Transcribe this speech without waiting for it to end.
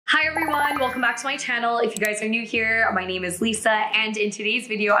Hi everyone, welcome back to my channel. If you guys are new here, my name is Lisa, and in today's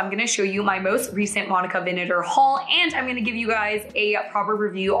video, I'm gonna show you my most recent Monica Vinader haul, and I'm gonna give you guys a proper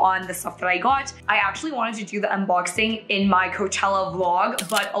review on the stuff that I got. I actually wanted to do the unboxing in my Coachella vlog,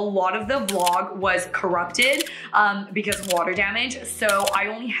 but a lot of the vlog was corrupted because of water damage, so I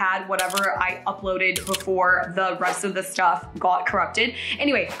only had whatever I uploaded before the rest of the stuff got corrupted.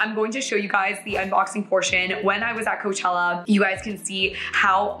 Anyway, I'm going to show you guys the unboxing portion. When I was at Coachella, you guys can see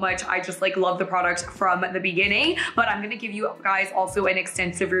how much I just like love the product from the beginning, but I'm gonna give you guys also an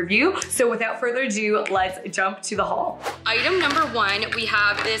extensive review. So without further ado, let's jump to the haul. Item number one, we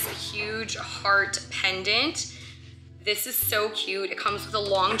have this huge heart pendant. This is so cute. It comes with a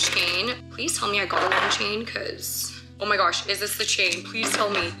long chain. Please tell me I got a long chain, because, oh my gosh, is this the chain? Please tell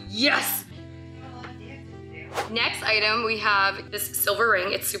me. Yes! Next item, we have this silver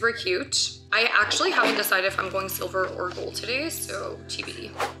ring. It's super cute. I actually haven't decided if I'm going silver or gold today, so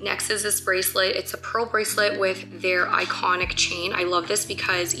TBD. Next is this bracelet. It's a pearl bracelet with their iconic chain. I love this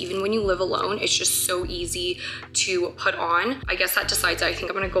because even when you live alone, it's just so easy to put on. I guess that decides. I think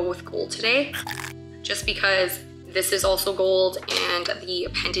I'm gonna go with gold today, just because this is also gold and the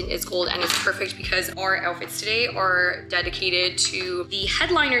pendant is gold, and it's perfect because our outfits today are dedicated to the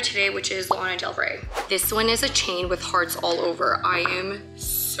headliner today, which is Lana Del Rey. This one is a chain with hearts all over. I am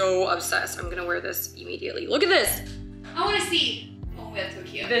so obsessed. I'm gonna wear this immediately. Look at this. I wanna see. Oh, that's so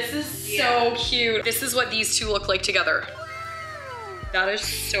cute. This is so cute. This is what these two look like together. That is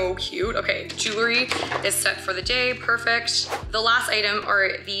so cute. Okay, jewelry is set for the day, perfect. The last item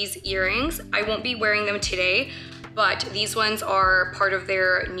are these earrings. I won't be wearing them today, but these ones are part of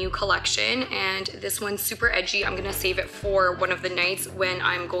their new collection, and this one's super edgy. I'm gonna save it for one of the nights when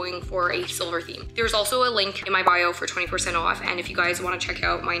I'm going for a silver theme. There's also a link in my bio for 20% off, and if you guys wanna check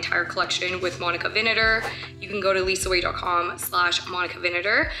out my entire collection with Monica Vinader, you can go to lisaway.com/Monica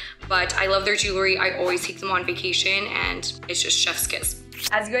Vinader. But I love their jewelry. I always take them on vacation, and it's just chef's kiss.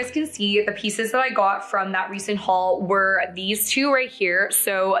 As you guys can see, the pieces that I got from that recent haul were these two right here.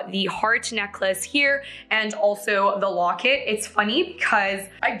 So the heart necklace here and also the locket. It's funny because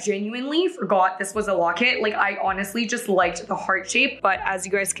I genuinely forgot this was a locket. Like, I honestly just liked the heart shape, but as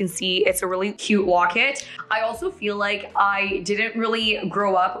you guys can see, it's a really cute locket. I also feel like I didn't really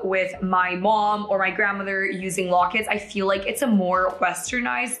grow up with my mom or my grandmother using lockets. I feel like it's a more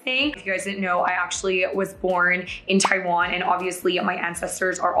westernized thing. If you guys didn't know, I actually was born in Taiwan, and obviously my ancestors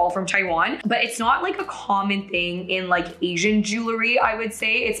are all from Taiwan, but it's not like a common thing in like Asian jewelry, I would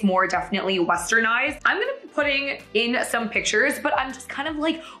say. It's more definitely westernized. I'm gonna be putting in some pictures, but I'm just kind of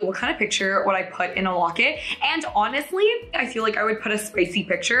like, what kind of picture would I put in a locket? And honestly, I feel like I would put a spicy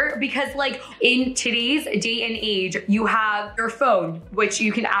picture, because like in today's day and age, you have your phone, which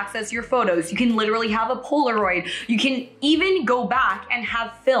you can access your photos. You can literally have a Polaroid. You can even go back and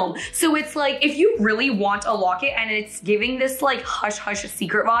have film. So it's like, if you really want a locket and it's giving this like hush hush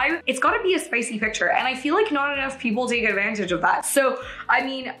secret vibe, it's gotta be a spicy picture. And I feel like not enough people take advantage of that. So, I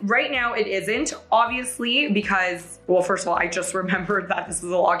mean, right now it isn't, obviously, because, well, first of all, I just remembered that this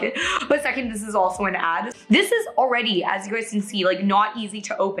is a locket, but second, this is also an ad. This is already, as you guys can see, like not easy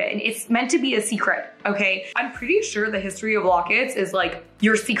to open. It's meant to be a secret, okay? I'm pretty sure the history of lockets is like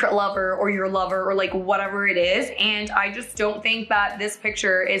your secret lover or your lover or like whatever it is. And I just don't think that this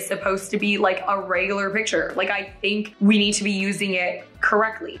picture is supposed to be like a regular picture. Like, I think we need to be using it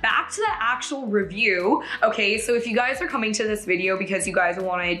correctly. Back to the actual review. Okay, so if you guys are coming to this video because you guys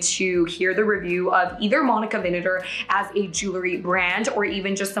wanted to hear the review of either Monica Vinader as a jewelry brand, or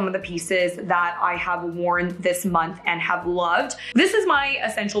even just some of the pieces that I have worn this month and have loved, this is my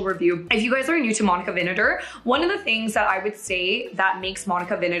essential review. If you guys are new to Monica Vinader, one of the things that I would say that makes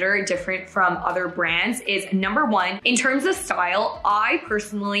Monica Vinader different from other brands is, number one, in terms of style, I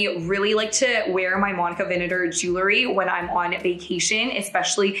personally really like to wear my Monica Vinader jewelry when I'm on vacation,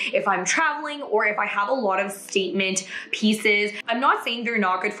 especially if I'm traveling or if I have a lot of statement pieces. I'm not saying they're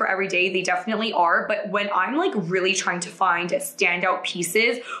not good for every day, they definitely are, but when I'm like really trying to find standout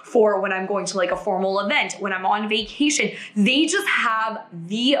pieces for when I'm going to like a formal event, when I'm on vacation, they just have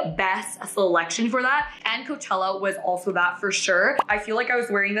the best selection for that. And Coachella was also that for sure. I feel like I was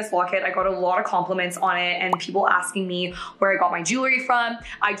wearing this locket, I got a lot of compliments on it and people asking me where I got my jewelry from.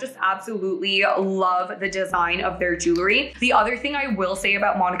 I just absolutely love the design of their jewelry. The other thing I will say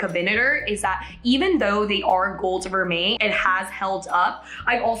about Monica Vinader is that even though they are gold vermeil, it has held up.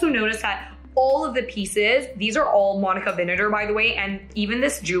 I've also noticed that all of the pieces, these are all Monica Vinader, by the way, and even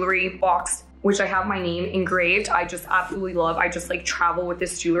this jewelry box, which I have my name engraved, I just absolutely love. I just like travel with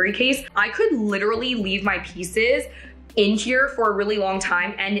this jewelry case. I could literally leave my pieces in here for a really long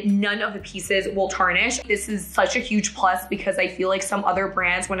time and none of the pieces will tarnish. This is such a huge plus because I feel like some other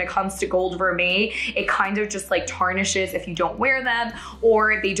brands, when it comes to gold vermeil, it kind of just like tarnishes if you don't wear them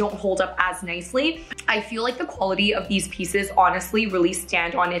or they don't hold up as nicely. I feel like the quality of these pieces honestly really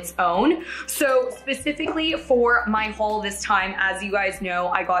stand on its own. So specifically for my haul this time, as you guys know,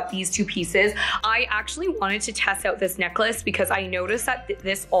 I got these two pieces. I actually wanted to test out this necklace because I noticed that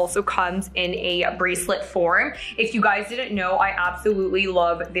this also comes in a bracelet form. If you guys didn't know, I absolutely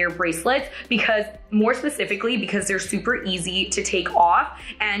love their bracelets because, more specifically, because they're super easy to take off,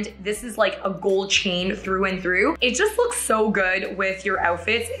 and this is like a gold chain through and through. It just looks so good with your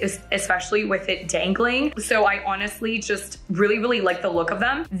outfits, especially with it dangling. So I honestly just really like the look of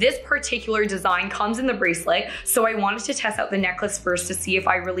them. This particular design comes in the bracelet, so I wanted to test out the necklace first to see if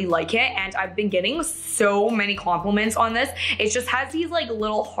I really like it, and I've been getting so many compliments on this. It just has these like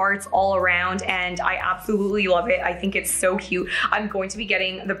little hearts all around and I absolutely love it. I think it's so cute. I'm going to be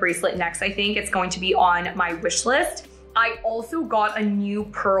getting the bracelet next. I think it's going to be on my wish list. I also got a new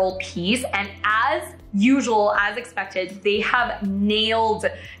pearl piece, and as usual, as expected, they have nailed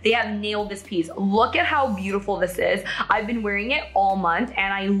this piece. Look at how beautiful this is. I've been wearing it all month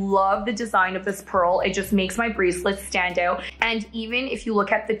and I love the design of this pearl. It just makes my bracelet stand out. And even if you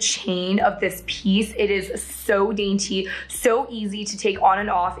look at the chain of this piece, it is so dainty, so easy to take on and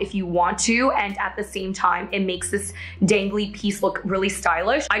off if you want to, and at the same time, it makes this dangly piece look really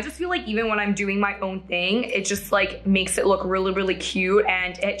stylish. I just feel like even when I'm doing my own thing, it just like makes it look really cute,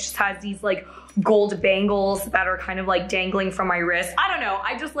 and it just has these like gold bangles that are kind of like dangling from my wrist. I don't know,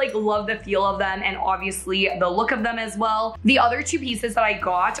 I just like love the feel of them and obviously the look of them as well. The other two pieces that I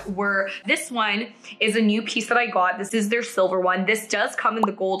got were, this one is a new piece that I got. This is their silver one. This does come in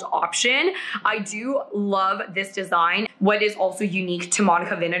the gold option. I do love this design. What is also unique to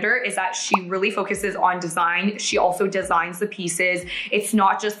Monica Vinader is that she really focuses on design. She also designs the pieces. It's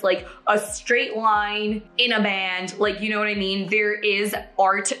not just like a straight line in a band, like, you know what I mean? There is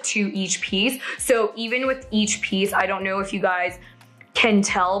art to each piece. So even with each piece, I don't know if you guys can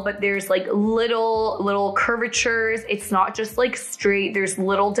tell, but there's like little curvatures. It's not just like straight, there's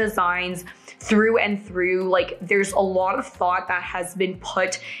little designs through and through. Like there's a lot of thought that has been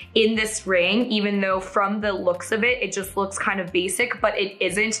put in this ring, even though from the looks of it, it just looks kind of basic, but it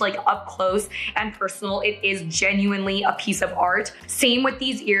isn't. Like up close and personal, it is genuinely a piece of art. Same with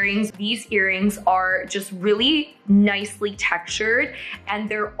these earrings. These earrings are just really nicely textured and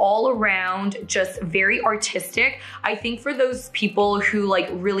they're all around just very artistic. I think for those people who like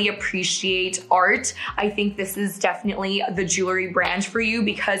really appreciate art, I think this is definitely the jewelry brand for you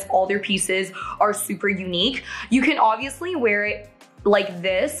because all their pieces are super unique. You can obviously wear it like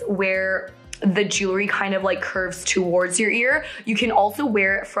this, where the jewelry kind of like curves towards your ear. You can also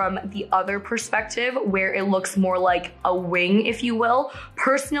wear it from the other perspective where it looks more like a wing, if you will.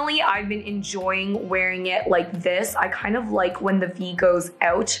 Personally, I've been enjoying wearing it like this. I kind of like when the V goes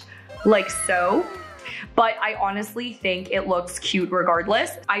out like so. But I honestly think it looks cute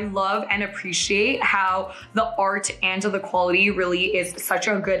regardless. I love and appreciate how the art and the quality really is such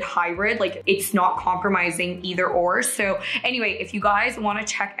a good hybrid. Like it's not compromising either or. So anyway, if you guys want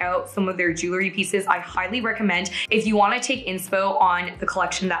to check out some of their jewelry pieces, I highly recommend. If you want to take inspo on the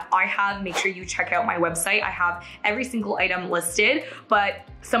collection that I have, make sure you check out my website. I have every single item listed, but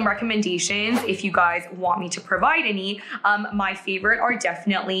some recommendations if you guys want me to provide any. My favorite are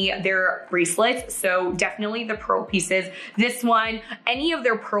definitely their bracelets. So definitely the pearl pieces. This one, any of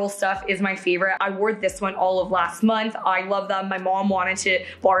their pearl stuff is my favorite. I wore this one all of last month. I love them. My mom wanted to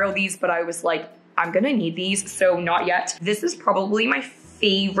borrow these, but I was like, I'm gonna need these, so not yet. This is probably my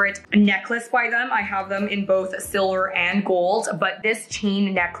favorite necklace by them. I have them in both silver and gold, but this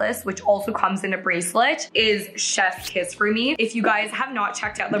chain necklace, which also comes in a bracelet, is chef's kiss for me. If you guys have not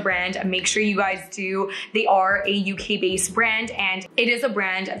checked out the brand, make sure you guys do. They are a UK-based brand, and it is a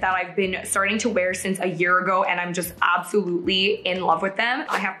brand that I've been starting to wear since a year ago, and I'm just absolutely in love with them.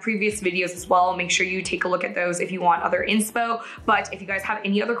 I have previous videos as well. Make sure you take a look at those if you want other inspo. But if you guys have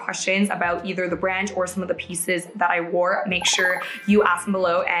any other questions about either the brand or some of the pieces that I wore, make sure you ask them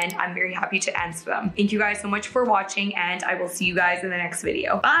below and I'm very happy to answer them. Thank you guys so much for watching, and I will see you guys in the next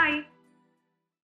video. Bye!